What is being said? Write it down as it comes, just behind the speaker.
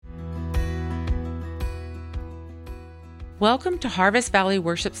Welcome to Harvest Valley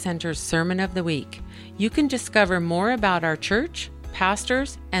Worship Center's Sermon of the Week. You can discover more about our church,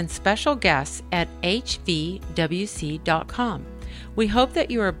 pastors, and special guests at hvwc.com. We hope that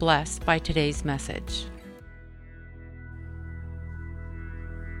you are blessed by today's message.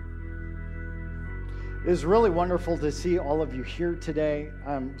 It is really wonderful to see all of you here today.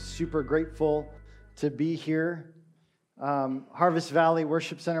 I'm super grateful to be here. Harvest Valley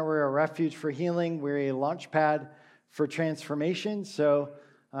Worship Center, we're a refuge for healing. We're a launch pad for transformation. So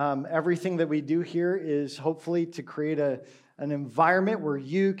everything that we do here is hopefully to create an environment where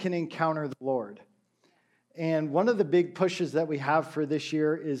you can encounter the Lord. And one of the big pushes that we have for this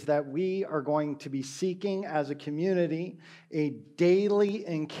year is that we are going to be seeking as a community a daily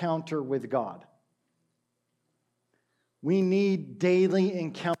encounter with God. We need daily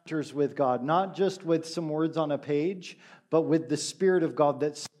encounters with God, not just with some words on a page, but with the Spirit of God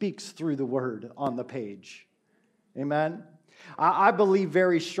that speaks through the word on the page. Amen. I believe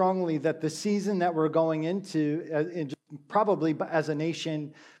very strongly that the season that we're going into, probably as a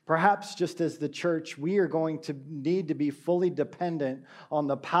nation, perhaps just as the church, we are going to need to be fully dependent on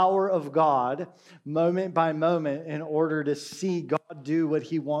the power of God moment by moment in order to see God do what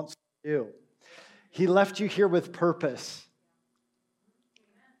He wants to do. He left you here with purpose,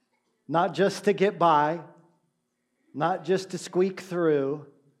 not just to get by, not just to squeak through,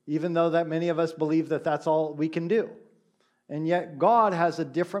 even though that many of us believe that that's all we can do. And yet God has a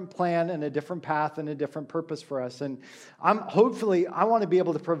different plan and a different path and a different purpose for us. And I want to be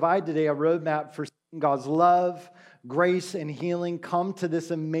able to provide today a roadmap for seeing God's love, grace, and healing come to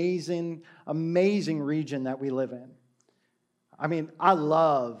this amazing, amazing region that we live in. I mean, I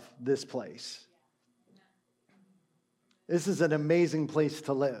love this place. This is an amazing place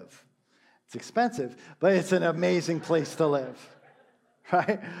to live. It's expensive, but it's an amazing place to live.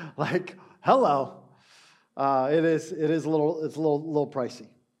 Right? Like, hello. It is a little pricey.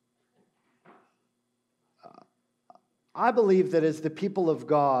 I believe that as the people of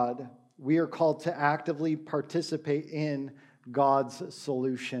God, we are called to actively participate in God's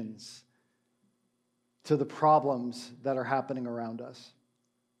solutions to the problems that are happening around us.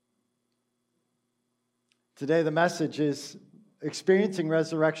 Today, the message is experiencing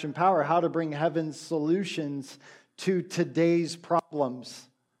resurrection power, how to bring heaven's solutions to today's problems.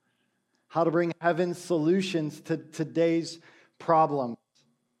 How to bring heaven's solutions to today's problems.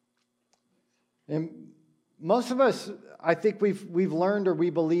 And most of us, I think we've learned or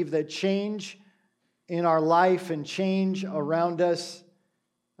we believe that change in our life and change around us,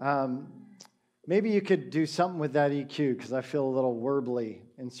 maybe you could do something with that EQ because I feel a little warbly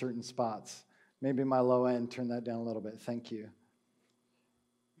in certain spots. Maybe my low end, turn that down a little bit. Thank you.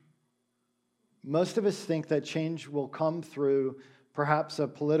 Most of us think that change will come through perhaps a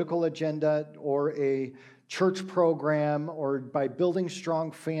political agenda or a church program or by building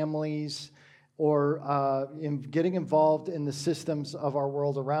strong families or in getting involved in the systems of our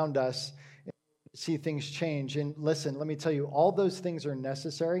world around us and see things change. And listen, let me tell you, all those things are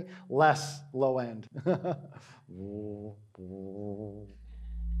necessary, less low end.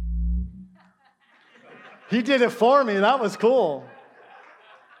 He did it for me. That was cool.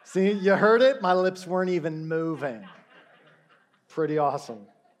 See, you heard it? My lips weren't even moving. Pretty awesome.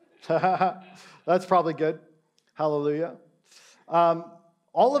 That's probably good. Hallelujah.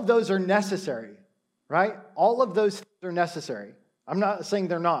 All of those are necessary, right? All of those things are necessary. I'm not saying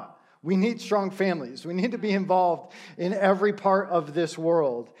they're not. We need strong families. We need to be involved in every part of this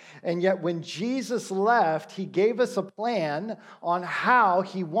world. And yet when Jesus left, He gave us a plan on how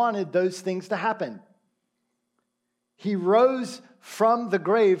He wanted those things to happen. He rose from the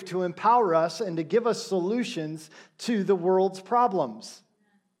grave to empower us and to give us solutions to the world's problems.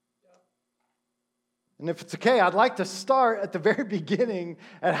 And if it's okay, I'd like to start at the very beginning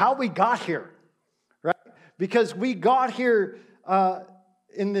at how we got here, right? Because we got here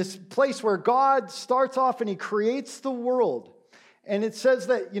in this place where God starts off and He creates the world. And it says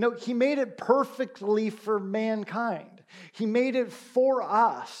that, He made it perfectly for mankind. He made it for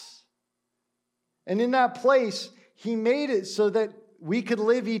us. And in that place, He made it so that we could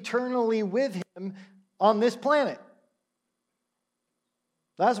live eternally with Him on this planet.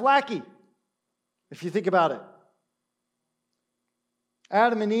 That's wacky, if you think about it.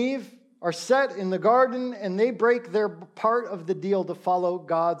 Adam and Eve are set in the garden, and they break their part of the deal to follow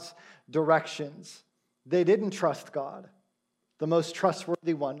God's directions. They didn't trust God, the most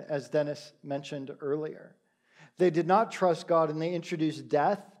trustworthy one, as Dennis mentioned earlier. They did not trust God, and they introduced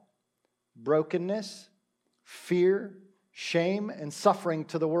death, brokenness, fear, shame, and suffering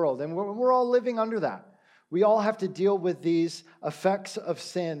to the world. And we're all living under that. We all have to deal with these effects of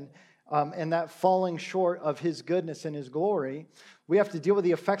sin and that falling short of his goodness and his glory, we have to deal with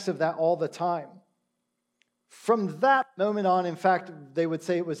the effects of that all the time. From that moment on, in fact, they would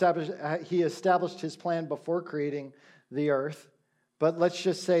say he established his plan before creating the earth. But let's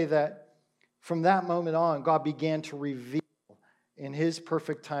just say that from that moment on, God began to reveal in his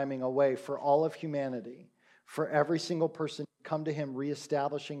perfect timing a way for all of humanity, for every single person to come to him,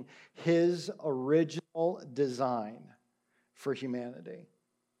 reestablishing his original design for humanity.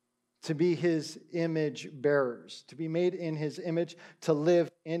 To be his image bearers, to be made in his image, to live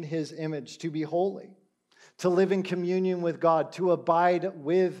in his image, to be holy, to live in communion with God, to abide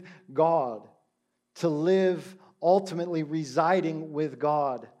with God, to live ultimately residing with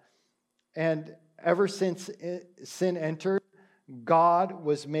God. And ever since sin entered, God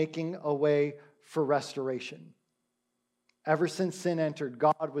was making a way for restoration. Ever since sin entered,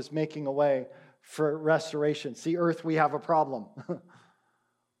 God was making a way for restoration. See, earth, we have a problem.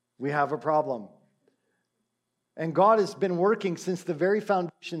 We have a problem. And God has been working since the very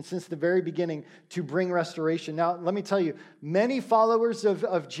foundation, since the very beginning, to bring restoration. Now, let me tell you, many followers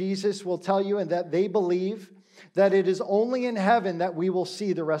of Jesus will tell you and that they believe that it is only in heaven that we will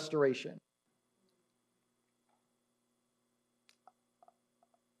see the restoration.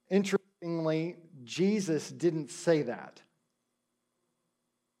 Interestingly, Jesus didn't say that.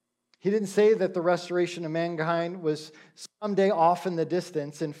 He didn't say that the restoration of mankind was someday off in the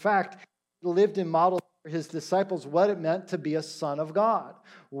distance. In fact, he lived and modeled for his disciples what it meant to be a son of God,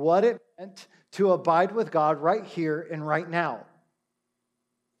 what it meant to abide with God right here and right now.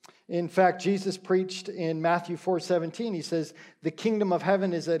 In fact, Jesus preached in Matthew 4:17, he says, the kingdom of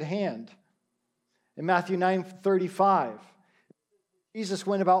heaven is at hand. In Matthew 9:35, Jesus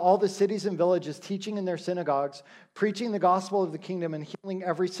went about all the cities and villages, teaching in their synagogues, preaching the gospel of the kingdom, and healing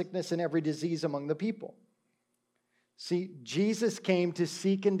every sickness and every disease among the people. See, Jesus came to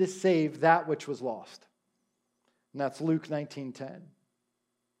seek and to save that which was lost. And that's Luke 19:10.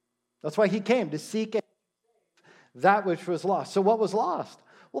 That's why he came, to seek and save that which was lost. So what was lost?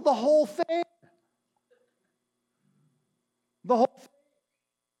 Well, the whole thing. The whole thing.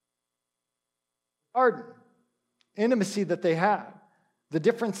 Garden. Intimacy that they had. The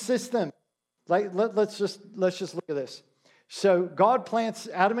different systems. Like, let's just look at this. So God plants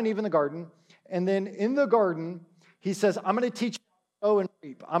Adam and Eve in the garden, and then in the garden, he says, I'm going to teach you how to sow and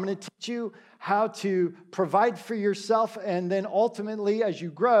reap. I'm going to teach you how to provide for yourself, and then ultimately, as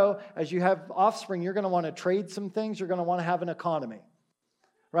you grow, as you have offspring, you're going to want to trade some things. You're going to want to have an economy,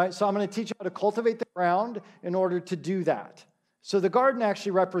 right? So I'm going to teach you how to cultivate the ground in order to do that. So the garden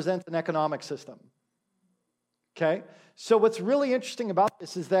actually represents an economic system. Okay, so what's really interesting about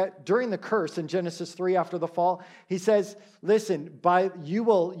this is that during the curse in Genesis 3 after the fall, he says, listen,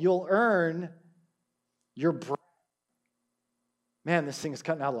 you'll earn your bread. Man, this thing is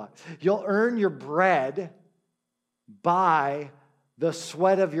cutting out a lot. You'll earn your bread by the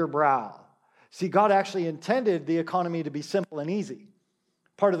sweat of your brow. See, God actually intended the economy to be simple and easy.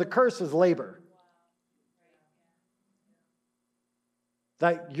 Part of the curse is labor.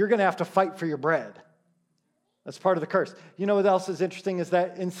 That you're going to have to fight for your bread. That's part of the curse. You know what else is interesting is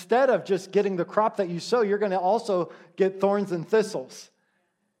that instead of just getting the crop that you sow, you're going to also get thorns and thistles.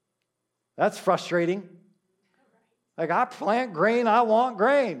 That's frustrating. Like, I plant grain, I want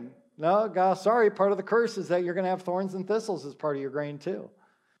grain. No, God, sorry, part of the curse is that you're going to have thorns and thistles as part of your grain too.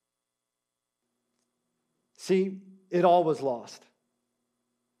 See, it all was lost.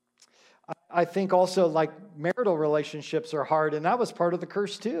 I think also like marital relationships are hard, and that was part of the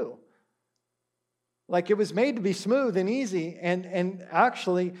curse too. Like, it was made to be smooth and easy, and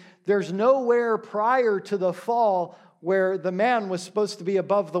actually, there's nowhere prior to the fall where the man was supposed to be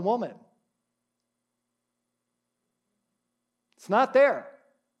above the woman. It's not there.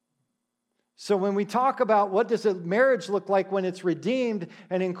 So when we talk about what does a marriage look like when it's redeemed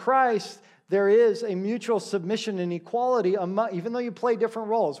and in Christ, there is a mutual submission and equality, even though you play different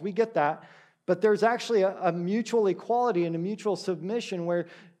roles. We get that. But there's actually a mutual equality and a mutual submission where,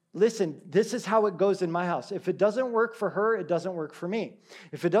 listen, this is how it goes in my house. If it doesn't work for her, it doesn't work for me.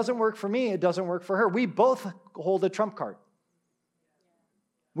 If it doesn't work for me, it doesn't work for her. We both hold a trump card.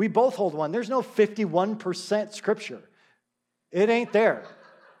 We both hold one. There's no 51% scripture. It ain't there.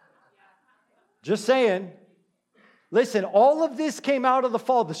 Just saying. Listen, all of this came out of the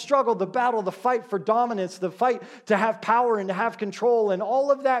fall, the struggle, the battle, the fight for dominance, the fight to have power and to have control, and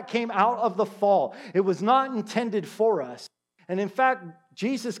all of that came out of the fall. It was not intended for us. And in fact,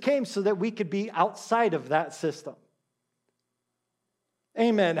 Jesus came so that we could be outside of that system.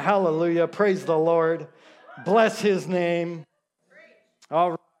 Amen. Hallelujah. Praise the Lord. Bless his name.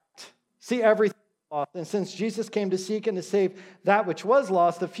 All right. See, everything lost. And since Jesus came to seek and to save that which was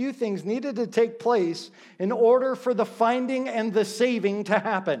lost, a few things needed to take place in order for the finding and the saving to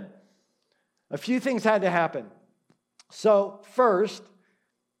happen. A few things had to happen. So first,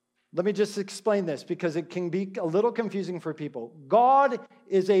 let me just explain this because it can be a little confusing for people. God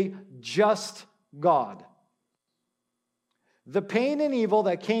is a just God. The pain and evil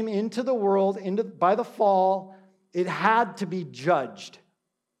that came into the world by the fall, it had to be judged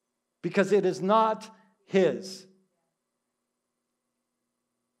because it is not his.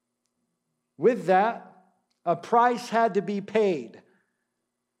 With that, a price had to be paid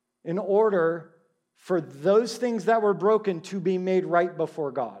in order for those things that were broken to be made right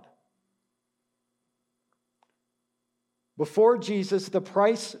before God. Before Jesus, the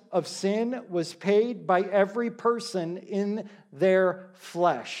price of sin was paid by every person in their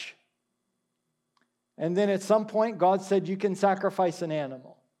flesh. And then at some point, God said, you can sacrifice an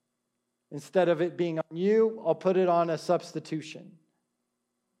animal. Instead of it being on you, I'll put it on a substitution.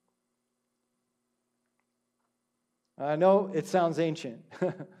 I know it sounds ancient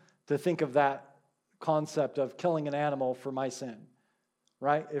to think of that concept of killing an animal for my sin,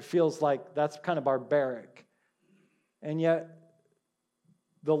 right? It feels like that's kind of barbaric. And yet,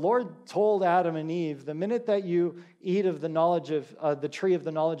 the Lord told Adam and Eve, the minute that you eat of the knowledge of the tree of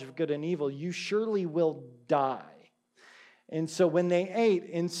the knowledge of good and evil, you surely will die. And so when they ate,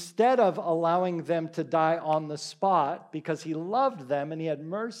 instead of allowing them to die on the spot, because he loved them and he had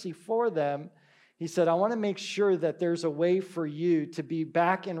mercy for them, he said, I want to make sure that there's a way for you to be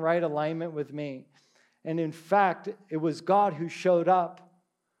back in right alignment with me. And in fact, it was God who showed up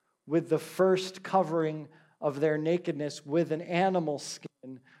with the first covering of their nakedness with an animal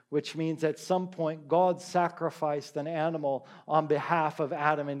skin, which means at some point God sacrificed an animal on behalf of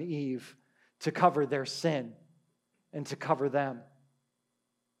Adam and Eve to cover their sin and to cover them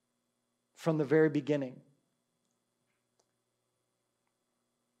from the very beginning.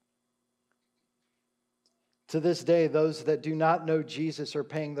 To this day, those that do not know Jesus are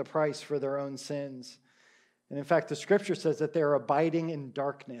paying the price for their own sins. And in fact, the scripture says that they're abiding in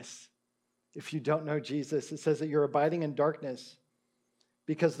darkness. If you don't know Jesus, it says that you're abiding in darkness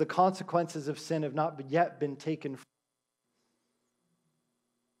because the consequences of sin have not yet been taken.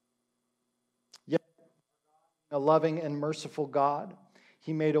 Yet, a loving and merciful God,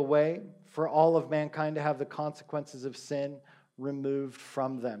 he made a way for all of mankind to have the consequences of sin removed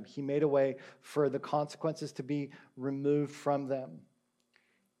from them. He made a way for the consequences to be removed from them.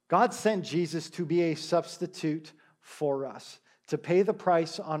 God sent Jesus to be a substitute for us, to pay the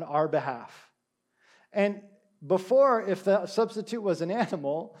price on our behalf. And before, if the substitute was an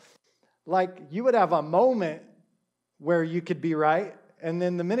animal, like you would have a moment where you could be right, and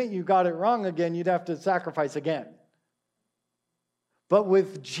then the minute you got it wrong again, you'd have to sacrifice again. But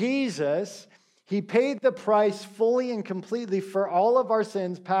with Jesus, he paid the price fully and completely for all of our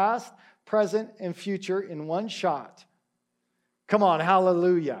sins, past, present, and future, in one shot. Come on,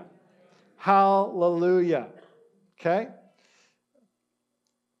 hallelujah. Hallelujah. Okay?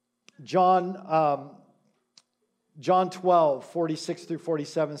 John 12, 46 through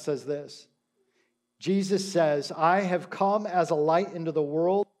 47 says this. Jesus says, I have come as a light into the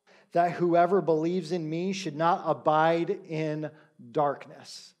world, that whoever believes in me should not abide in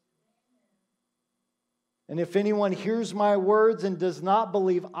darkness. And if anyone hears my words and does not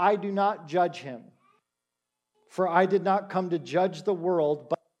believe, I do not judge him. For I did not come to judge the world,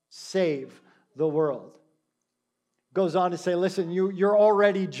 but save the world. Goes on to say, listen, you're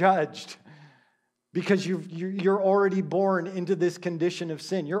already judged because you're already born into this condition of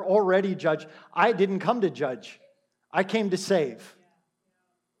sin. You're already judged. I didn't come to judge. I came to save.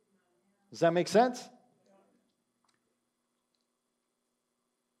 Does that make sense?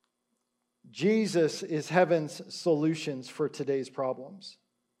 Jesus is heaven's solutions for today's problems.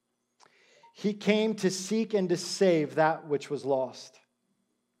 He came to seek and to save that which was lost.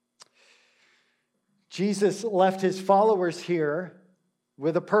 Jesus left his followers here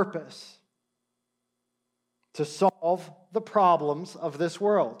with a purpose: to solve the problems of this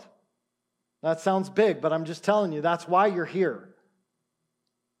world. That sounds big, but I'm just telling you, that's why you're here.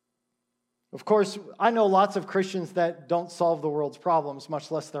 Of course, I know lots of Christians that don't solve the world's problems,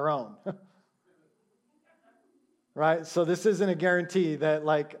 much less their own. Right? So this isn't a guarantee that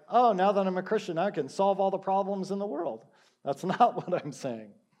now that I'm a Christian, I can solve all the problems in the world. That's not what I'm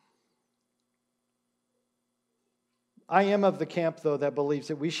saying. I am of the camp, though, that believes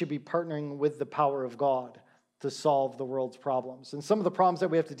that we should be partnering with the power of God to solve the world's problems. And some of the problems that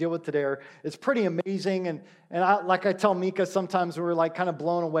we have to deal with today it's pretty amazing. And like I tell Mika, sometimes we're like kind of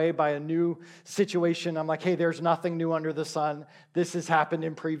blown away by a new situation. I'm like, hey, there's nothing new under the sun. This has happened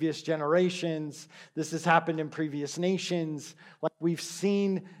in previous generations. This has happened in previous nations. Like we've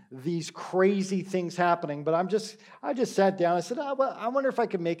seen these crazy things happening. But I just sat down. I said, well, I wonder if I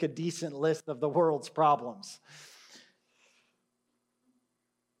could make a decent list of the world's problems.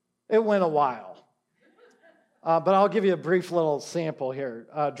 It went a while. But I'll give you a brief little sample here.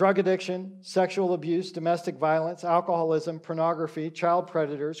 Drug addiction, sexual abuse, domestic violence, alcoholism, pornography, child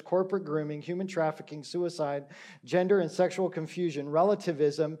predators, corporate grooming, human trafficking, suicide, gender and sexual confusion,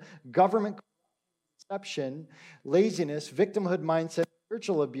 relativism, government corruption, laziness, victimhood mindset,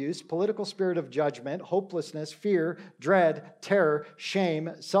 spiritual abuse, political spirit of judgment, hopelessness, fear, dread, terror,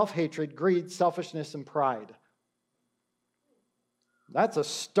 shame, self-hatred, greed, selfishness, and pride. That's a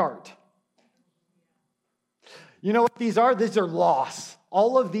start. You know what these are? These are loss.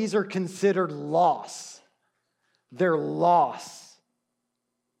 All of these are considered loss. They're loss.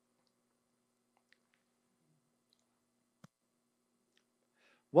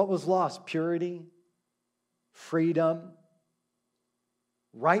 What was lost? Purity, freedom,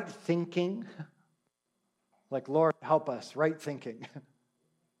 right thinking. Like, Lord, help us, right thinking.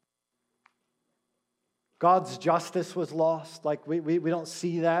 God's justice was lost. Like, we don't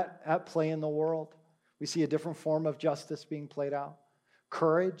see that at play in the world. We see a different form of justice being played out.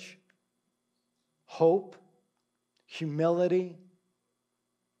 Courage, hope, humility,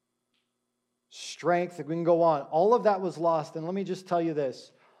 strength. We can go on. All of that was lost. And let me just tell you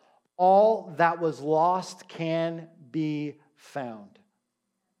this. All that was lost can be found.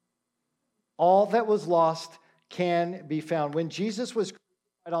 All that was lost can be found. When Jesus was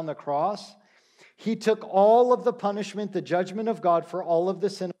crucified on the cross, he took all of the punishment, the judgment of God for all of the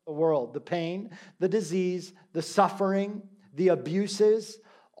sin of the world, the pain, the disease, the suffering, the abuses,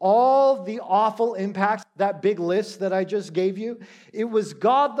 all the awful impacts, that big list that I just gave you. It was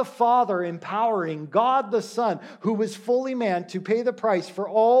God the Father empowering God the Son, who was fully man, to pay the price for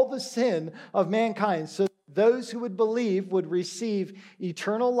all the sin of mankind, so that those who would believe would receive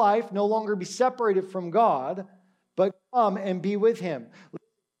eternal life, no longer be separated from God, but come and be with him.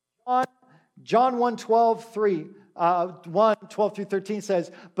 John 1:12 through 13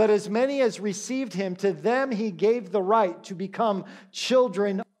 says, but as many as received him, to them he gave the right to become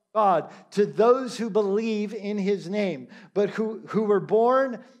children of God, to those who believe in his name, but who were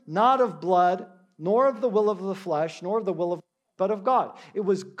born not of blood, nor of the will of the flesh, nor of the will of, but of God. It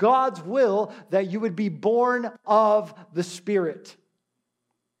was God's will that you would be born of the Spirit.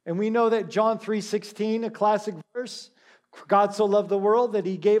 And we know that John 3:16, a classic verse, God so loved the world that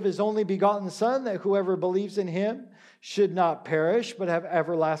he gave his only begotten Son, that whoever believes in him should not perish, but have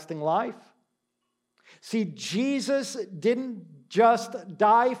everlasting life. See, Jesus didn't just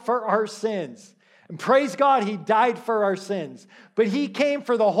die for our sins. And praise God, he died for our sins. But he came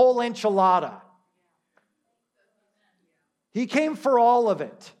for the whole enchilada. He came for all of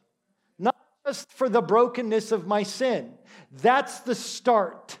it. Not just for the brokenness of my sin. That's the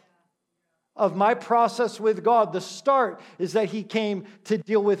start of my process with God. The start is that he came to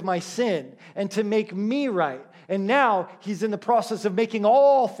deal with my sin and to make me right. And now he's in the process of making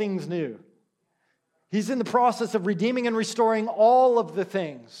all things new. He's in the process of redeeming and restoring all of the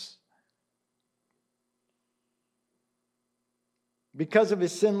things. Because of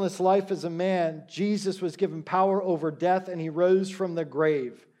his sinless life as a man, Jesus was given power over death and he rose from the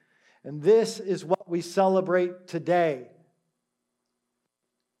grave. And this is what we celebrate today.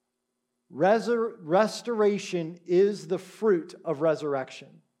 Restoration is the fruit of resurrection.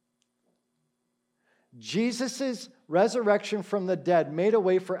 Jesus' resurrection from the dead made a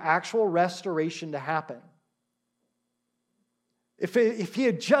way for actual restoration to happen. If he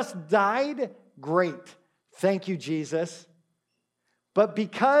had just died, great. Thank you, Jesus. But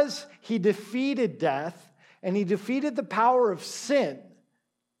because he defeated death and he defeated the power of sin,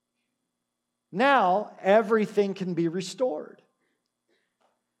 now everything can be restored.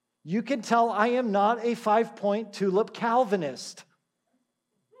 You can tell I am not a 5-point tulip Calvinist.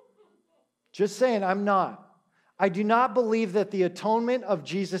 Just saying, I'm not. I do not believe that the atonement of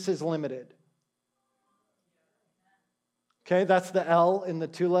Jesus is limited. Okay, that's the L in the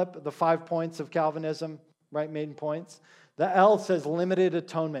tulip, the 5 points of Calvinism, right? Maiden points. The L says limited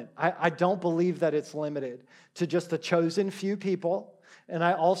atonement. I don't believe that it's limited to just a chosen few people. And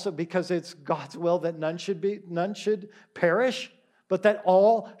I also, because it's God's will that none should perish, but that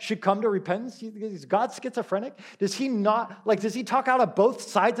all should come to repentance. Is God schizophrenic? Does he talk out of both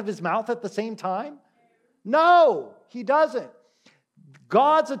sides of his mouth at the same time? No, he doesn't.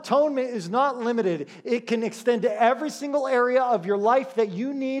 God's atonement is not limited. It can extend to every single area of your life that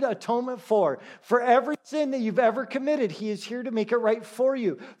you need atonement for. For every sin that you've ever committed, He is here to make it right for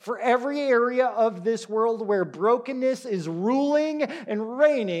you. For every area of this world where brokenness is ruling and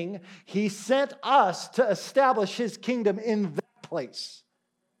reigning, He sent us to establish His kingdom in that place.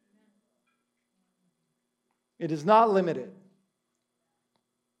 It is not limited.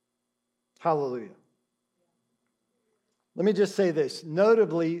 Hallelujah. Let me just say this.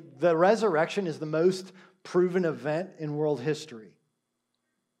 Notably, the resurrection is the most proven event in world history.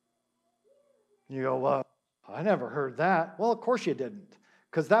 You go, well, I never heard that. Well, of course you didn't,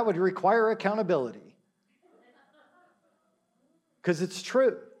 because that would require accountability. Because it's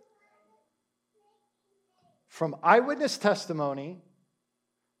true. From eyewitness testimony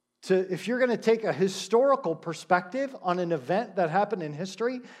to, if you're going to take a historical perspective on an event that happened in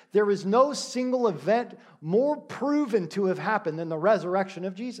history, there is no single event more proven to have happened than the resurrection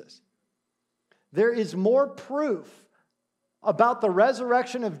of Jesus. There is more proof about the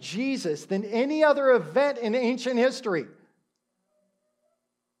resurrection of Jesus than any other event in ancient history.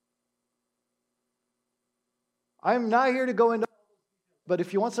 I'm not here to go into, but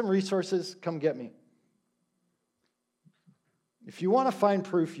if you want some resources, come get me. If you want to find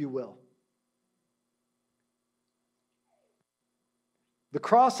proof, you will. The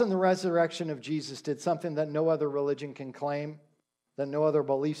cross and the resurrection of Jesus did something that no other religion can claim, that no other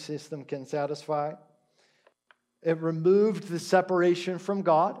belief system can satisfy. It removed the separation from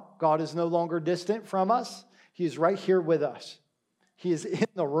God. God is no longer distant from us. He is right here with us. He is in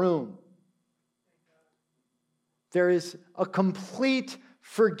the room. There is a complete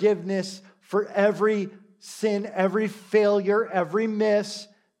forgiveness for every sin, every failure, every miss.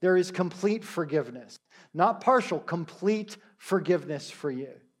 There is complete forgiveness. Not partial, complete forgiveness for you.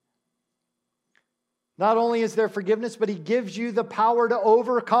 Not only is there forgiveness, but He gives you the power to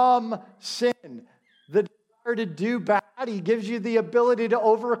overcome sin. The desire to do bad, He gives you the ability to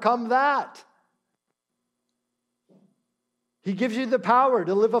overcome that. He gives you the power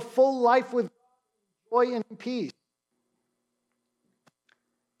to live a full life with joy and peace.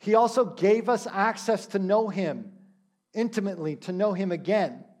 He also gave us access to know Him intimately, to know Him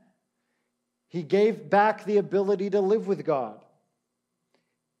again. He gave back the ability to live with God.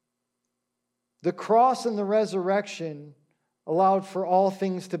 The cross and the resurrection allowed for all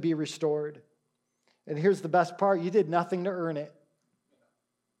things to be restored. And here's the best part: you did nothing to earn it.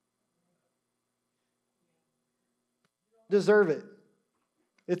 You deserve it.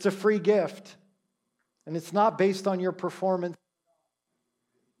 It's a free gift. And it's not based on your performance.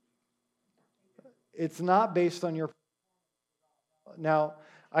 It's not based on your... Now,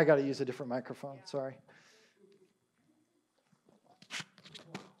 I got to use a different microphone. Sorry.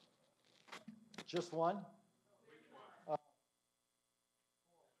 Just one?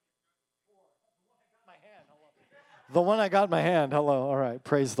 The one I got in my hand. Hello. All right.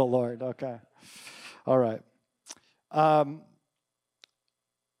 Praise the Lord. Okay. All right.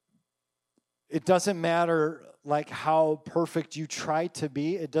 It doesn't matter like how perfect you try to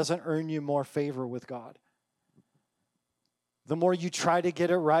be. It doesn't earn you more favor with God. The more you try to get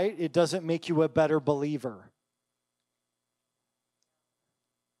it right, it doesn't make you a better believer.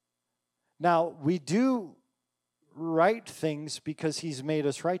 Now, we do right things because He's made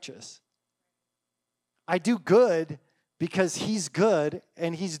us righteous. I do good because He's good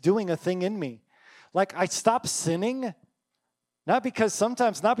and He's doing a thing in me. Like, I stop sinning, not because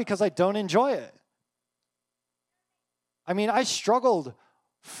I don't enjoy it. I mean, I struggled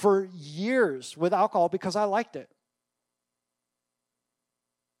for years with alcohol because I liked it.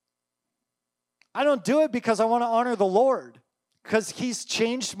 I don't do it because I want to honor the Lord, because He's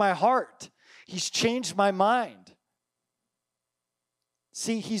changed my heart. He's changed my mind.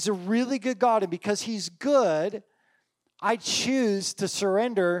 See, He's a really good God, and because He's good, I choose to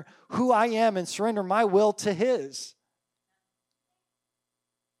surrender who I am and surrender my will to His.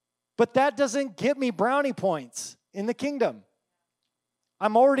 But that doesn't get me brownie points in the kingdom.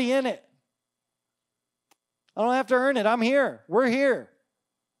 I'm already in it. I don't have to earn it. I'm here. We're here.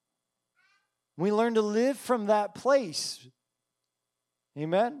 We learn to live from that place.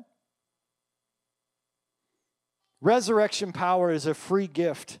 Amen? Resurrection power is a free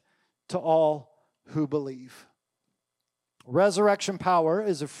gift to all who believe. Resurrection power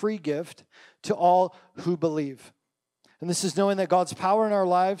is a free gift to all who believe. And this is knowing that God's power in our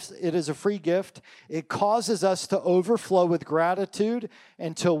lives, it is a free gift. It causes us to overflow with gratitude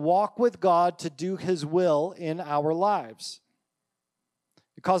and to walk with God to do His will in our lives.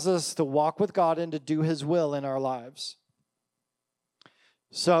 It causes us to walk with God and to do His will in our lives.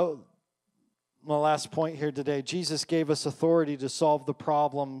 So, my last point here today. Jesus gave us authority to solve the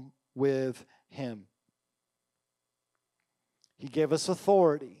problem with him. He gave us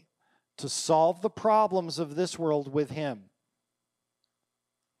authority to solve the problems of this world with him.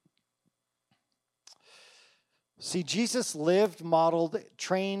 See, Jesus lived, modeled,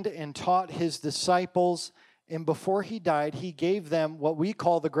 trained, and taught his disciples, and before he died, he gave them what we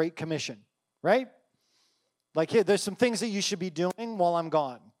call the Great Commission, right? Like, here, there's some things that you should be doing while I'm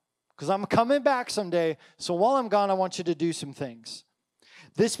gone, because I'm coming back someday, so while I'm gone, I want you to do some things.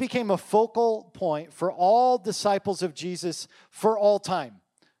 This became a focal point for all disciples of Jesus for all time.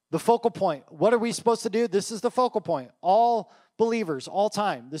 The focal point. What are we supposed to do? This is the focal point. All believers, all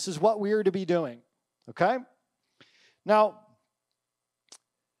time. This is what we are to be doing, okay? Now,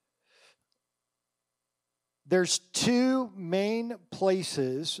 there's two main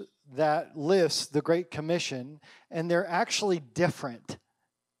places that lists the Great Commission, and they're actually different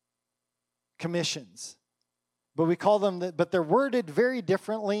commissions. But we call them, but they're worded very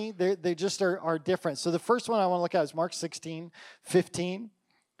differently. They just are different. So the first one I want to look at is Mark 16:15.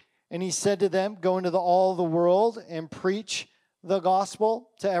 And he said to them, go into all the world and preach the gospel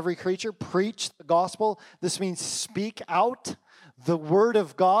to every creature. Preach the gospel. This means speak out the word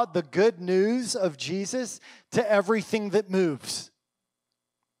of God, the good news of Jesus to everything that moves.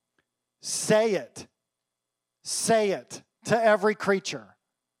 Say it. Say it to every creature.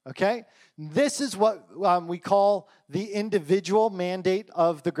 Okay? This is what we call the individual mandate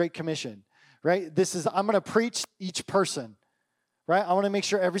of the Great Commission, right? This is, I'm going to preach each person, right? I want to make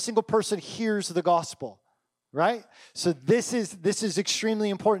sure every single person hears the gospel, right? So this is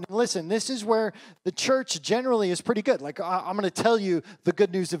extremely important. And listen, this is where the church generally is pretty good. Like, I'm going to tell you the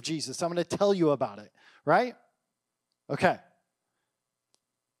good news of Jesus. I'm going to tell you about it, right? Okay.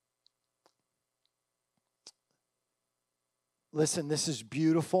 Listen, this is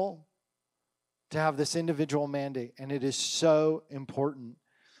beautiful to have this individual mandate, and it is so important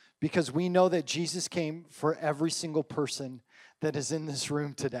because we know that Jesus came for every single person that is in this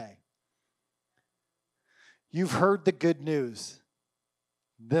room today. You've heard the good news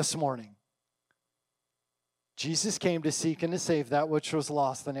this morning. Jesus came to seek and to save that which was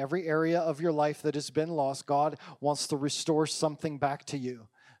lost. In every area of your life that has been lost, God wants to restore something back to you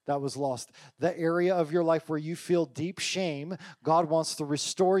that was lost. The area of your life where you feel deep shame, God wants to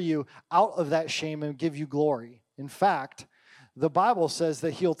restore you out of that shame and give you glory. In fact, the Bible says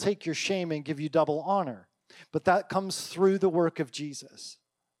that he'll take your shame and give you double honor. But that comes through the work of Jesus.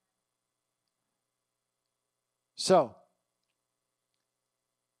 So,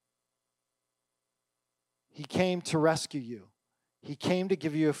 he came to rescue you. He came to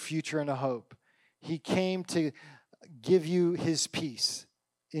give you a future and a hope. He came to give you his peace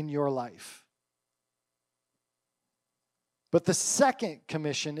in your life. But the second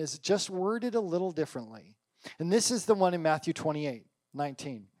commission is just worded a little differently. And this is the one in Matthew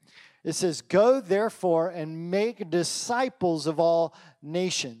 28:19. It says, go therefore and make disciples of all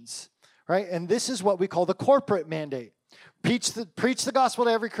nations. Right? And this is what we call the corporate mandate. Preach the gospel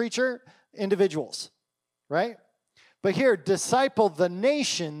to every creature, individuals. Right? But here, disciple the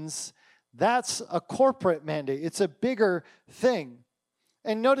nations, that's a corporate mandate. It's a bigger thing.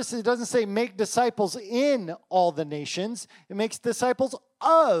 And notice it doesn't say make disciples in all the nations. It makes disciples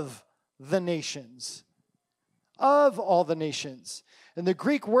of the nations. Of all the nations. And the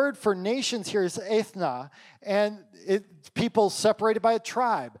Greek word for nations here is ethna. And people separated by a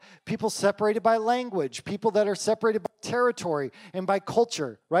tribe. People separated by language. People that are separated by territory and by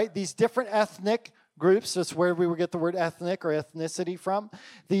culture. Right? These different ethnic groups, that's where we would get the word ethnic or ethnicity from.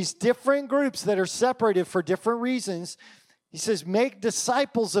 These different groups that are separated for different reasons. He says, make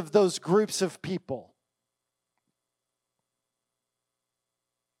disciples of those groups of people.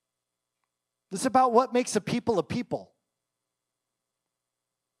 This is about what makes a people a people.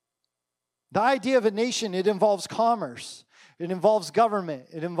 The idea of a nation, it involves commerce. It involves government.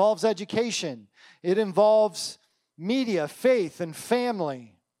 It involves education. It involves media, faith, and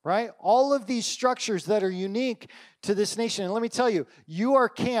family, right? All of these structures that are unique to this nation. And let me tell you, you are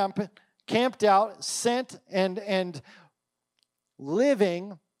camped out, sent, and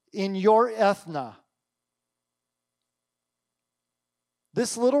living in your ethna.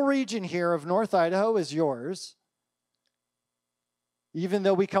 This little region here of North Idaho is yours. Even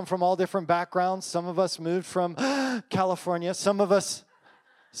though we come from all different backgrounds, some of us moved from California, some of us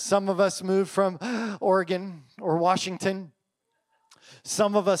moved from Oregon or Washington.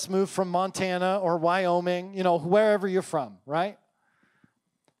 Some of us moved from Montana or Wyoming, wherever you're from, right?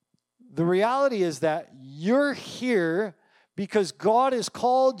 The reality is that you're here because God has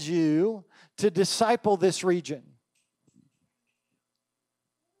called you to disciple this region.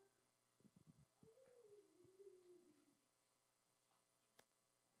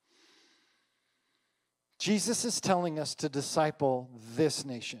 Jesus is telling us to disciple this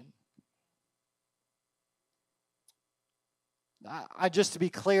nation. Just to be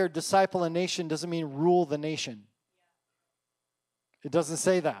clear, disciple a nation doesn't mean rule the nation. It doesn't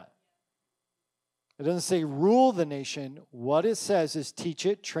say that. It doesn't say rule the nation. What it says is teach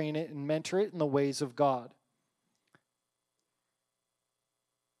it, train it, and mentor it in the ways of God.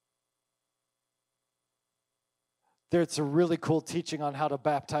 There's a really cool teaching on how to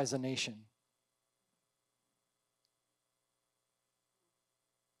baptize a nation.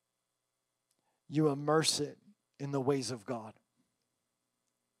 You immerse it in the ways of God.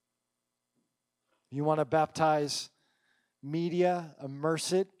 You want to baptize media,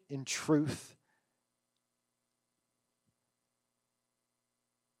 immerse it in truth.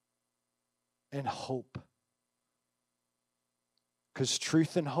 And hope. Because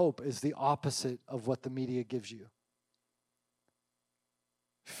truth and hope is the opposite of what the media gives you.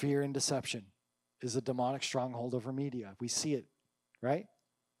 Fear and deception is a demonic stronghold over media. We see it, right?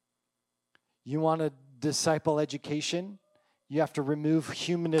 You want to disciple education, you have to remove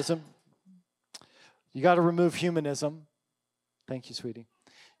humanism. You got to remove humanism. Thank you, sweetie.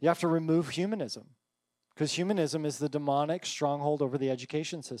 You have to remove humanism. Because humanism is the demonic stronghold over the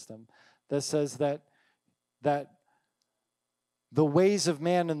education system that says that the ways of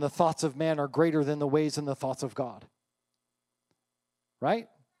man and the thoughts of man are greater than the ways and the thoughts of God. Right?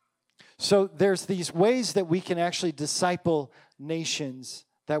 So there's these ways that we can actually disciple nations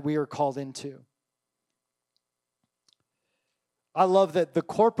that we are called into. I love that the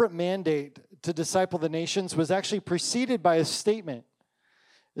corporate mandate to disciple the nations was actually preceded by a statement.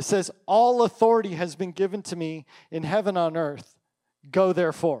 It says, all authority has been given to me in heaven and on earth. Go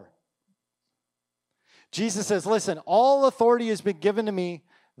therefore. Jesus says, listen, all authority has been given to me,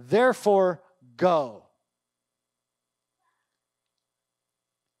 therefore go.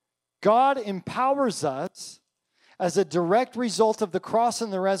 God empowers us as a direct result of the cross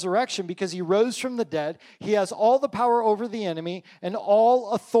and the resurrection because he rose from the dead. He has all the power over the enemy and all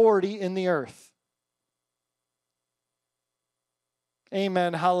authority in the earth.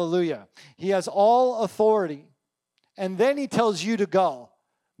 Amen. Hallelujah. He has all authority. And then he tells you to go.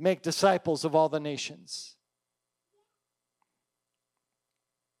 Make disciples of all the nations.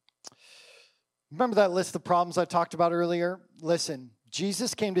 Remember that list of problems I talked about earlier? Listen,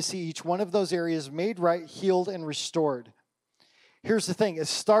 Jesus came to see each one of those areas made right, healed, and restored. Here's the thing. It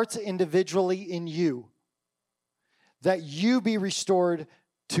starts individually in you. That you be restored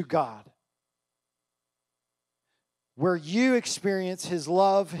to God. Where you experience his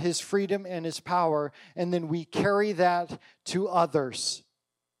love, his freedom, and his power, and then we carry that to others.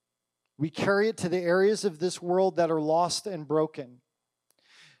 We carry it to the areas of this world that are lost and broken.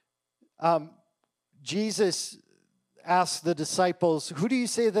 Jesus asked the disciples, who do you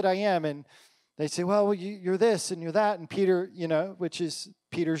say that I am? And they say, well, you're this and you're that. And Peter, which is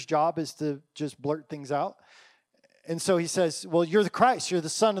Peter's job is to just blurt things out. And so he says, well, you're the Christ. You're the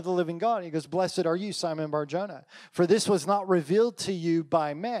Son of the living God. And he goes, blessed are you, Simon Bar-Jonah. For this was not revealed to you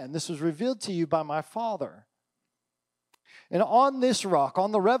by man. This was revealed to you by my Father. And on this rock,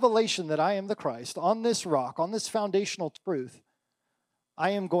 on the revelation that I am the Christ, on this rock, on this foundational truth,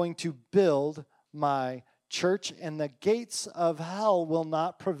 I am going to build my church, and the gates of hell will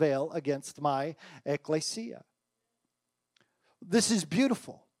not prevail against my ecclesia. This is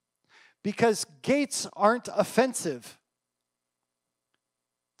beautiful because gates aren't offensive.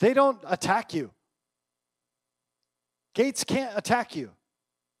 They don't attack you. Gates can't attack you.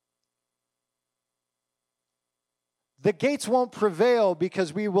 The gates won't prevail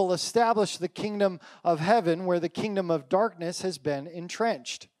because we will establish the kingdom of heaven where the kingdom of darkness has been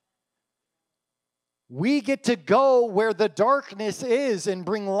entrenched. We get to go where the darkness is and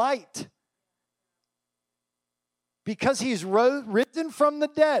bring light. Because he's risen from the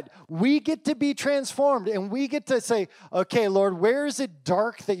dead, we get to be transformed and we get to say, okay, Lord, where is it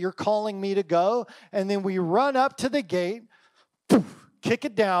dark that you're calling me to go? And then we run up to the gate, poof, kick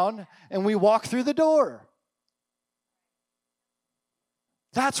it down, and we walk through the door.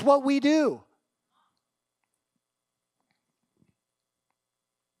 That's what we do.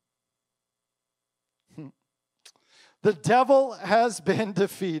 The devil has been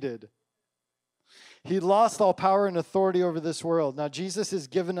defeated. He lost all power and authority over this world. Now, Jesus has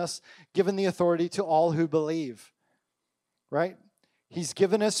given the authority to all who believe, right? He's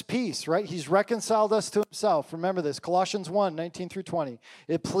given us peace, right? He's reconciled us to himself. Remember this, Colossians 1, 19 through 20.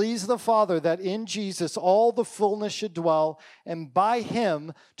 It pleased the Father that in Jesus all the fullness should dwell, and by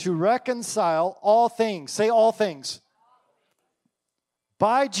him to reconcile all things. Say all things.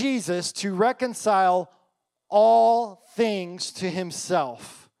 By Jesus to reconcile all things to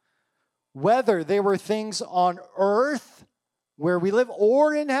himself, whether they were things on earth where we live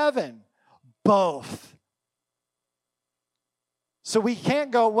or in heaven, both. So we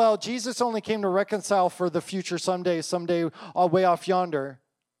can't go, well, Jesus only came to reconcile for the future someday way off yonder,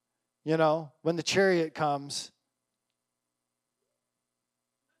 when the chariot comes.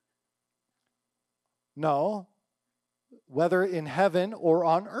 No, whether in heaven or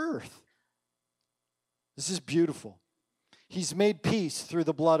on earth. This is beautiful. He's made peace through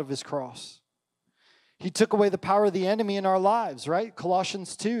the blood of his cross. He took away the power of the enemy in our lives, right?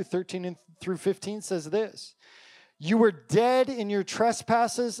 Colossians 2:13 through 15 says this. You were dead in your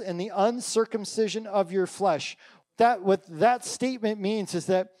trespasses and the uncircumcision of your flesh. What that statement means is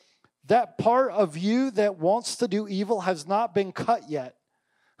that part of you that wants to do evil has not been cut yet.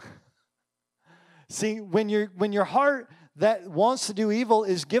 See, when your heart that wants to do evil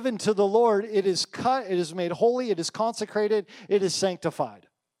is given to the Lord, it is cut, it is made holy, it is consecrated, it is sanctified.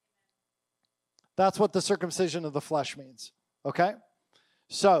 That's what the circumcision of the flesh means, okay?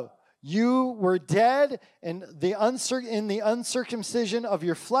 So, you were dead in the uncircumcision of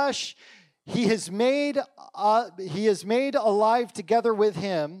your flesh. He has made alive together with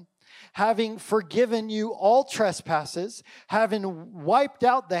him, having forgiven you all trespasses, having wiped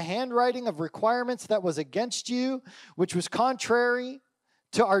out the handwriting of requirements that was against you, which was contrary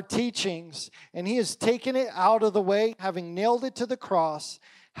to our teachings. And he has taken it out of the way, having nailed it to the cross.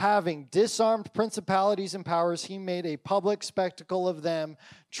 Having disarmed principalities and powers, he made a public spectacle of them,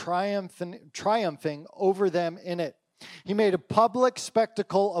 triumphing over them in it. He made a public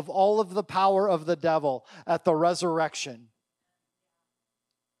spectacle of all of the power of the devil at the resurrection.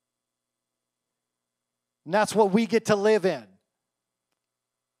 And that's what we get to live in.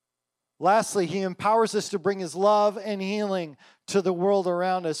 Lastly, he empowers us to bring his love and healing to the world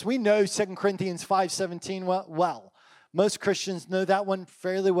around us. We know 2 Corinthians 5:17 well. Most Christians know that one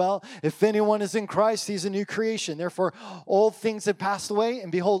fairly well. If anyone is in Christ, he's a new creation. Therefore, old things have passed away, and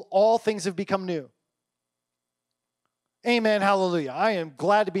behold, all things have become new. Amen, hallelujah. I am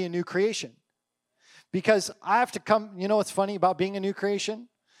glad to be a new creation. Because I have to come, what's funny about being a new creation?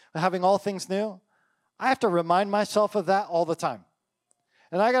 Having all things new? I have to remind myself of that all the time.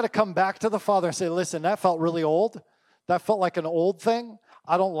 And I got to come back to the Father and say, listen, that felt really old. That felt like an old thing.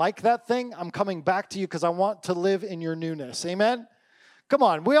 I don't like that thing. I'm coming back to you because I want to live in your newness. Amen? Come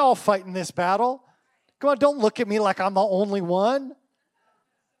on, we all fight in this battle. Come on, don't look at me like I'm the only one.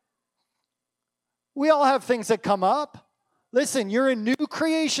 We all have things that come up. Listen, you're a new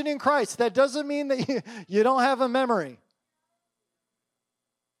creation in Christ. That doesn't mean that you don't have a memory.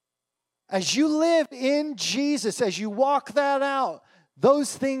 As you live in Jesus, as you walk that out,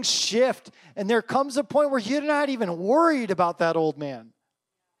 those things shift. And there comes a point where you're not even worried about that old man.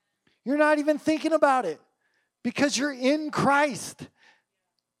 You're not even thinking about it because you're in Christ.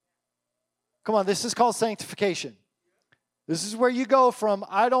 Come on, this is called sanctification. This is where you go from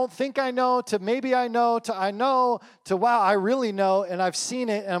I don't think I know to maybe I know to wow, I really know and I've seen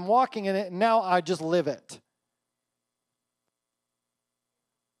it and I'm walking in it and now I just live it.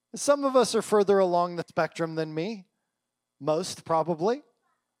 Some of us are further along the spectrum than me. Most probably.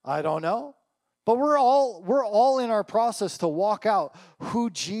 I don't know. But we're all in our process to walk out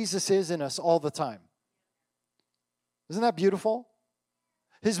who Jesus is in us all the time. Isn't that beautiful?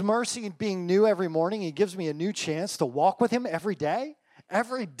 His mercy being new every morning, he gives me a new chance to walk with him every day.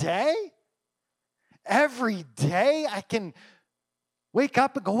 Every day? Every day I can wake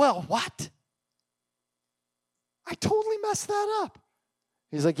up and go, well, what? I totally messed that up.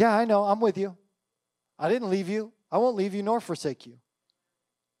 He's like, yeah, I know, I'm with you. I didn't leave you. I won't leave you nor forsake you.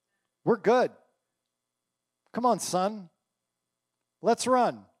 We're good. Come on, son. Let's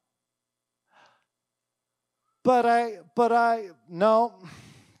run. But I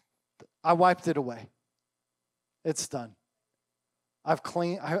wiped it away. It's done. I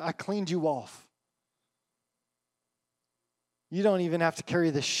cleaned you off. You don't even have to carry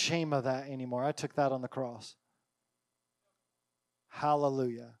the shame of that anymore. I took that on the cross.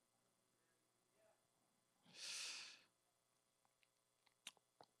 Hallelujah.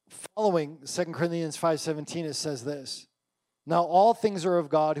 Following 2 Corinthians 5:17, it says this. Now all things are of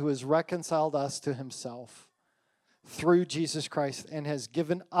God who has reconciled us to himself through Jesus Christ and has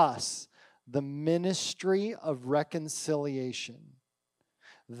given us the ministry of reconciliation.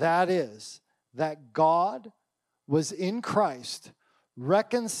 That is, that God was in Christ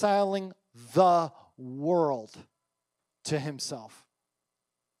reconciling the world to himself.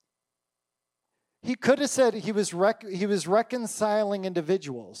 He could have said he was reconciling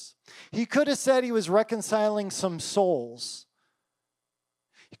individuals. He could have said he was reconciling some souls.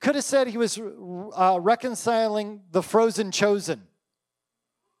 He could have said he was reconciling the frozen chosen.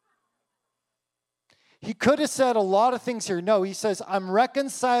 He could have said a lot of things here. No, he says, I'm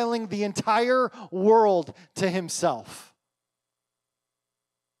reconciling the entire world to himself.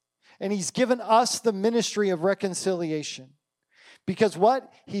 And he's given us the ministry of reconciliation. Because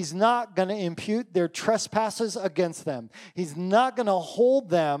what? He's not going to impute their trespasses against them. He's not going to hold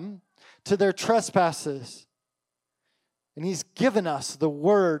them to their trespasses. And he's given us the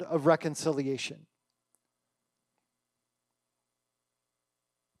word of reconciliation.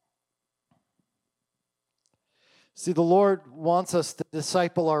 See, the Lord wants us to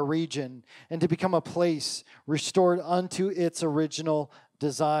disciple our region and to become a place restored unto its original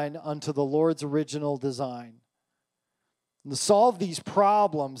design, unto the Lord's original design. And to solve these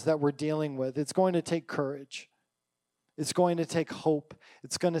problems that we're dealing with, it's going to take courage. It's going to take hope.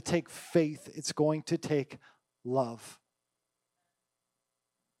 It's going to take faith. It's going to take love.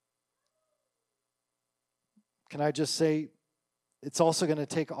 Can I just say, it's also going to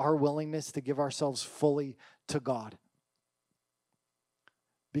take our willingness to give ourselves fully to God.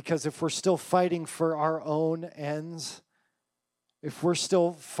 Because if we're still fighting for our own ends, if we're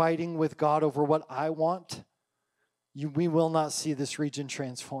still fighting with God over what I want, we will not see this region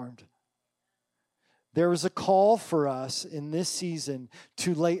transformed. There is a call for us in this season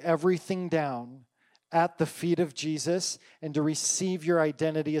to lay everything down at the feet of Jesus and to receive your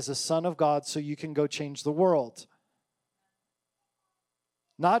identity as a son of God so you can go change the world.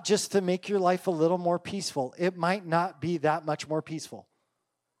 Not just to make your life a little more peaceful. It might not be that much more peaceful.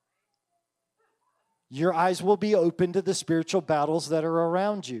 Your eyes will be open to the spiritual battles that are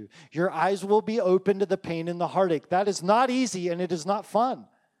around you. Your eyes will be open to the pain and the heartache. That is not easy and it is not fun.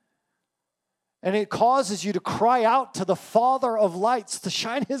 And it causes you to cry out to the Father of lights to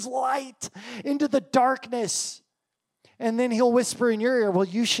shine his light into the darkness. And then he'll whisper in your ear, well,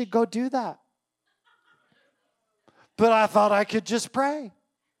 you should go do that. But I thought I could just pray.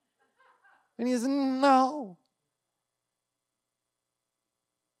 And he says, no.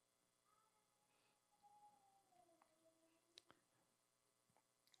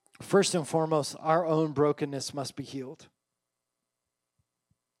 First and foremost, our own brokenness must be healed.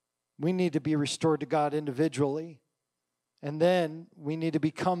 We need to be restored to God individually. And then we need to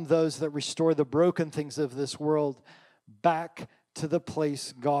become those that restore the broken things of this world back to the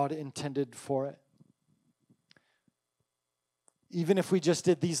place God intended for it. Even if we just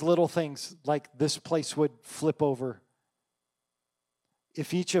did these little things, like this place would flip over.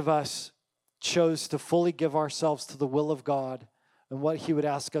 If each of us chose to fully give ourselves to the will of God and what he would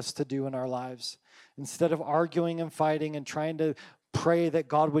ask us to do in our lives, instead of arguing and fighting and trying to pray that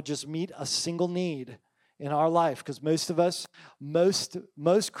God would just meet a single need in our life, because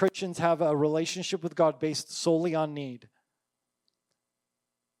most Christians have a relationship with God based solely on need.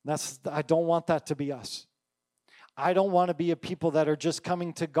 I don't want that to be us. I don't want to be a people that are just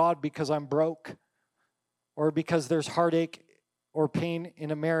coming to God because I'm broke or because there's heartache or pain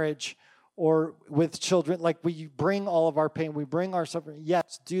in a marriage or with children. Like, we bring all of our pain, we bring our suffering.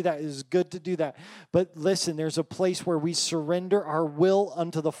 Yes, do that. It is good to do that. But listen, there's a place where we surrender our will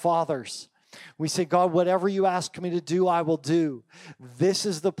unto the Father's. We say, God, whatever you ask me to do, I will do. This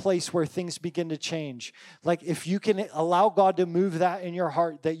is the place where things begin to change. Like, if you can allow God to move that in your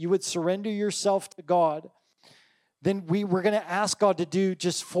heart, that you would surrender yourself to God, then we're going to ask God to do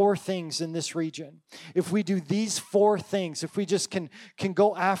just 4 things in this region. If we do these 4 things, if we just can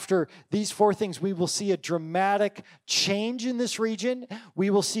go after these 4 things, we will see a dramatic change in this region.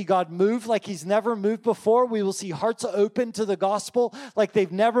 We will see God move like he's never moved before. We will see hearts open to the gospel like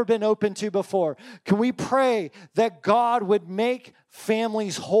they've never been open to before. Can we pray that God would make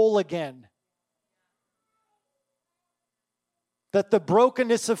families whole again? That the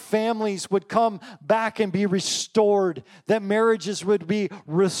brokenness of families would come back and be restored. That marriages would be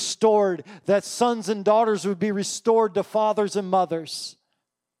restored. That sons and daughters would be restored to fathers and mothers.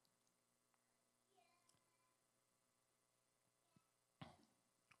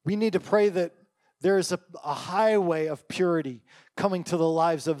 We need to pray that there is a highway of purity coming to the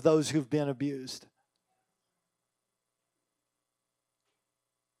lives of those who've been abused.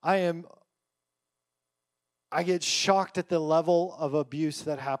 I get shocked at the level of abuse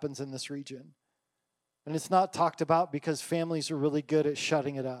that happens in this region. And it's not talked about because families are really good at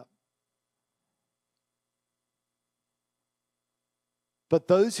shutting it up. But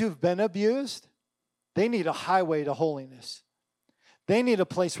those who've been abused, they need a highway to holiness. They need a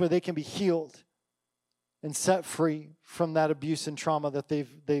place where they can be healed and set free from that abuse and trauma that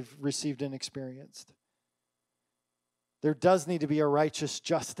they've received and experienced. There does need to be a righteous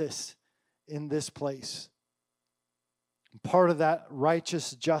justice in this place. Part of that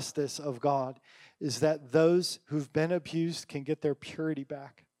righteous justice of God is that those who've been abused can get their purity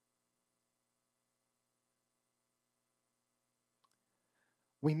back.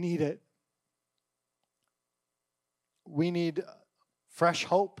 We need it. We need fresh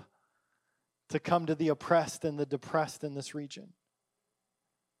hope to come to the oppressed and the depressed in this region.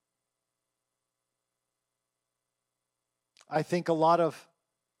 I think a lot of,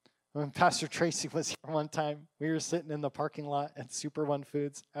 when Pastor Tracy was here one time, we were sitting in the parking lot at Super One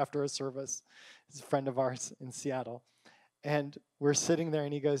Foods after a service. He's a friend of ours in Seattle. And we're sitting there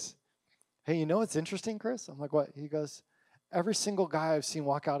and he goes, hey, you know what's interesting, Chris? I'm like, what? He goes, every single guy I've seen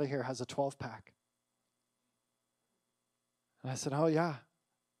walk out of here has a 12-pack. And I said, oh, yeah.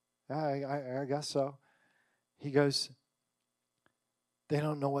 Yeah, I guess so. He goes, they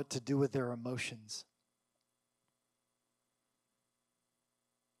don't know what to do with their emotions.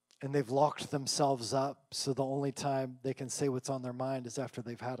 And they've locked themselves up, so the only time they can say what's on their mind is after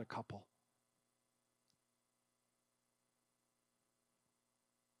they've had a couple.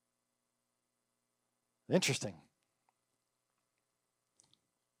 Interesting.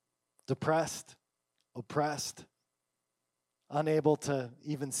 Depressed, oppressed, unable to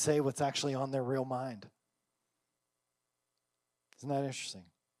even say what's actually on their real mind. Isn't that interesting?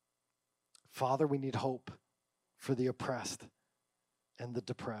 Father, we need hope for the oppressed and the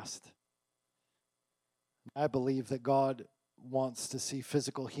depressed. I believe that God wants to see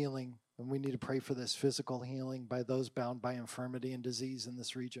physical healing, and we need to pray for this physical healing by those bound by infirmity and disease in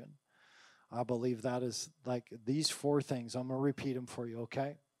this region. I believe that is like these 4 things. I'm going to repeat them for you,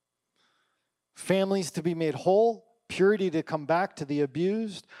 okay? Families to be made whole, purity to come back to the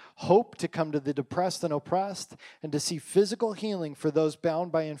abused, hope to come to the depressed and oppressed, and to see physical healing for those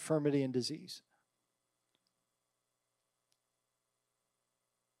bound by infirmity and disease.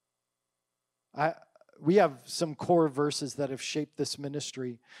 We have some core verses that have shaped this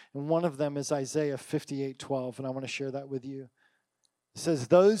ministry, and one of them is Isaiah 58:12, and I want to share that with you. It says,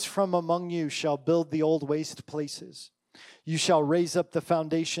 those from among you shall build the old waste places. You shall raise up the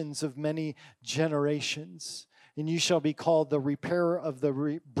foundations of many generations, and you shall be called the repairer of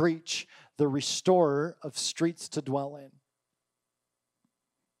the breach, the restorer of streets to dwell in.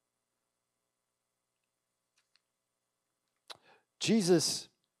 Jesus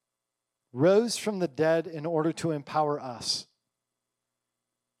rose from the dead in order to empower us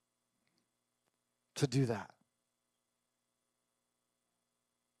to do that.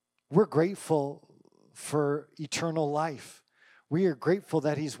 We're grateful for eternal life. We are grateful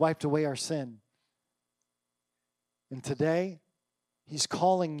that he's wiped away our sin. And today, he's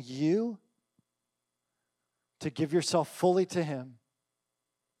calling you to give yourself fully to him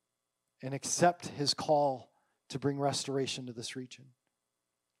and accept his call to bring restoration to this region.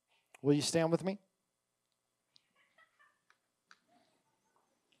 Will you stand with me?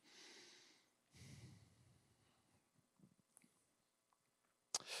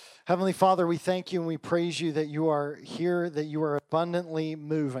 Heavenly Father, we thank you and we praise you that you are here, that you are abundantly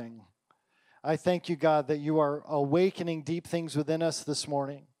moving. I thank you, God, that you are awakening deep things within us this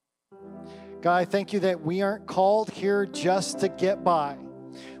morning. God, I thank you that we aren't called here just to get by.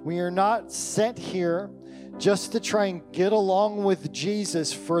 We are not sent here just to try and get along with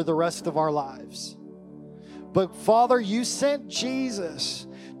Jesus for the rest of our lives. But Father, you sent Jesus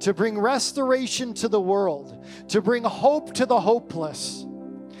to bring restoration to the world, to bring hope to the hopeless,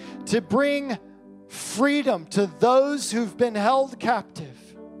 to bring freedom to those who've been held captive.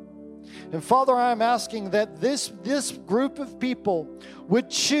 And Father, I'm asking that this group of people would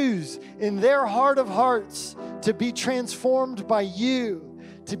choose in their heart of hearts to be transformed by you,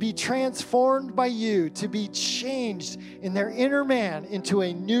 to be transformed by you, to be changed in their inner man into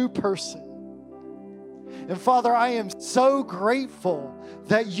a new person. And Father, I am so grateful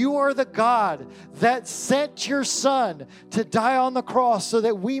that you are the God that sent your Son to die on the cross so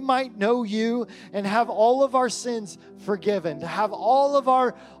that we might know you and have all of our sins forgiven, to have all of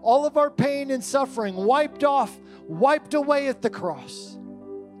our pain and suffering wiped away at the cross.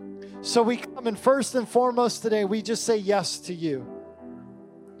 So we come, and first and foremost today, we just say yes to you.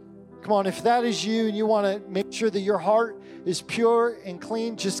 Come on, if that is you and you want to make sure that your heart is pure and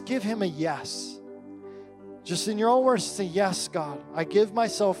clean, just give him a yes. Just in your own words, say, yes, God, I give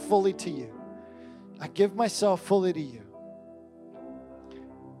myself fully to you. I give myself fully to you.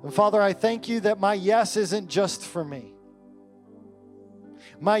 And Father, I thank you that my yes isn't just for me.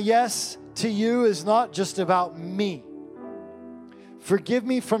 My yes to you is not just about me. Forgive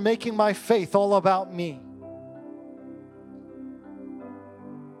me for making my faith all about me.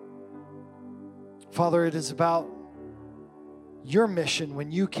 Father, it is about your mission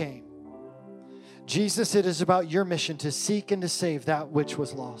when you came. Jesus, it is about your mission to seek and to save that which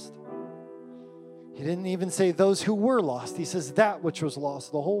was lost. He didn't even say those who were lost. He says that which was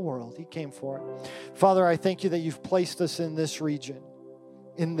lost, the whole world. He came for it. Father, I thank you that you've placed us in this region.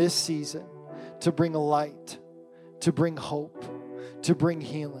 in this season to bring light, to bring hope, to bring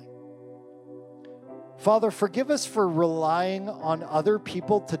healing. Father, forgive us for relying on other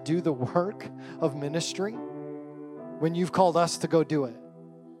people to do the work of ministry when you've called us to go do it.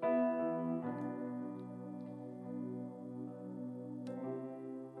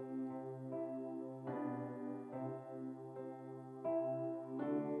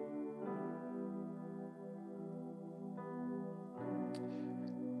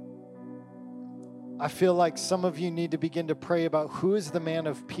 I feel like some of you need to begin to pray about who is the man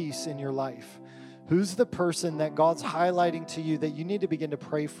of peace in your life. Who's the person that God's highlighting to you that you need to begin to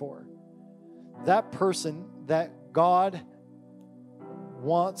pray for? That person that God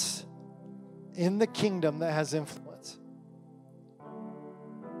wants in the kingdom that has influence.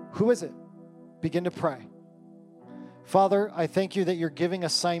 Who is it? Begin to pray. Father, I thank you that you're giving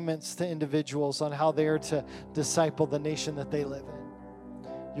assignments to individuals on how they are to disciple the nation that they live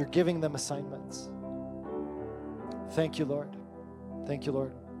in. You're giving them assignments. Thank you, Lord. Thank you,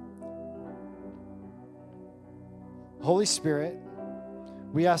 Lord. Holy Spirit,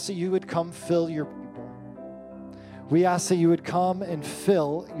 we ask that you would come fill your people. We ask that you would come and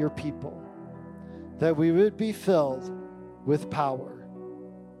fill your people, that we would be filled with power.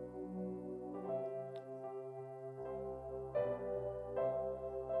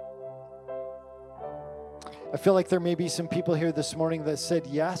 I feel like there may be some people here this morning that said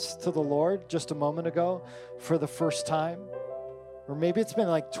yes to the Lord just a moment ago for the first time. Or maybe it's been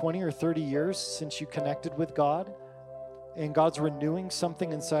like 20 or 30 years since you connected with God and God's renewing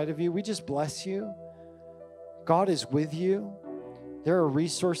something inside of you. We just bless you. God is with you. There are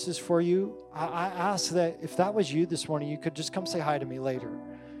resources for you. I ask that if that was you this morning, you could just come say hi to me later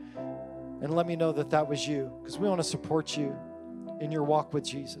and let me know that that was you, because we want to support you in your walk with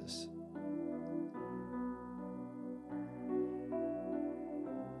Jesus.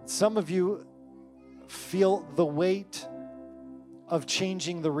 Some of you feel the weight of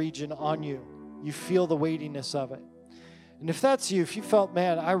changing the region on you. You feel the weightiness of it. And if that's you, if you felt,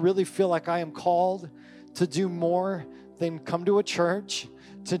 man, I really feel like I am called to do more than come to a church,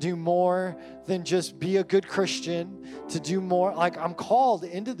 to do more than just be a good Christian, to do more, like I'm called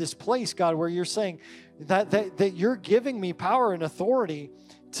into this place, God, where you're saying that you're giving me power and authority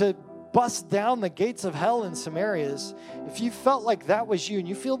to bust down the gates of hell in some areas. If you felt like that was you and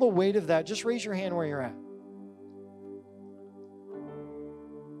you feel the weight of that, just raise your hand where you're at.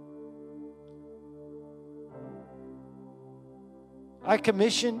 I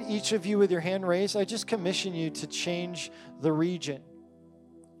commission each of you with your hand raised. I just commission you to change the region.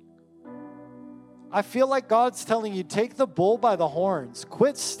 I feel like God's telling you, take the bull by the horns.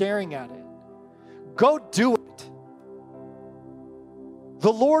 Quit staring at it. Go do it.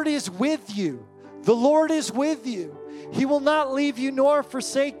 The Lord is with you. The Lord is with you. He will not leave you nor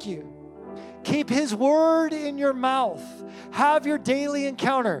forsake you. Keep His word in your mouth. Have your daily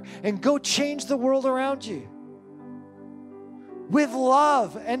encounter and go change the world around you with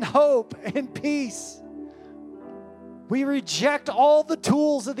love and hope and peace. We reject all the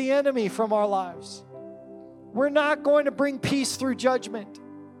tools of the enemy from our lives. We're not going to bring peace through judgment.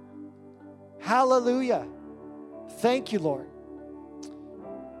 Hallelujah. Thank you, Lord.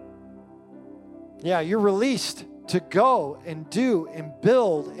 Yeah, you're released to go and do and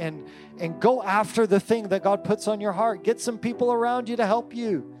build and go after the thing that God puts on your heart. Get some people around you to help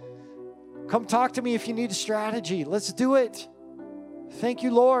you. Come talk to me if you need a strategy. Let's do it. Thank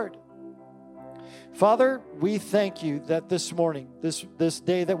you, Lord. Father, we thank you that this morning, this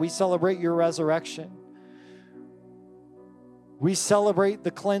day that we celebrate your resurrection, we celebrate the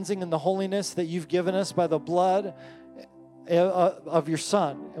cleansing and the holiness that you've given us by the blood of your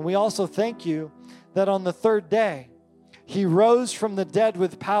Son. And we also thank you that on the third day, He rose from the dead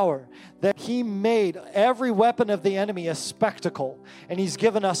with power, that He made every weapon of the enemy a spectacle, and He's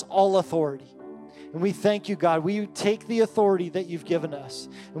given us all authority. And we thank you, God. We take the authority that you've given us,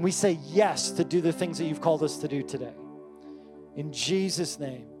 and we say yes to do the things that you've called us to do today. In Jesus'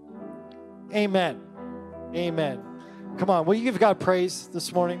 name, amen. Amen. Come on, will you give God praise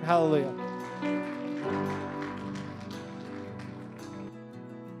this morning? Hallelujah.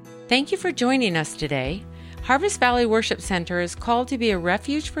 Thank you for joining us today. Harvest Valley Worship Center is called to be a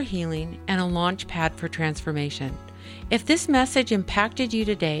refuge for healing and a launch pad for transformation. If this message impacted you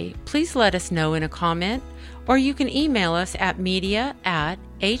today, please let us know in a comment, or you can email us at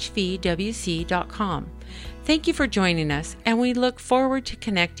media@hvwc.com. Thank you for joining us, and we look forward to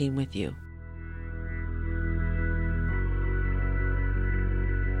connecting with you.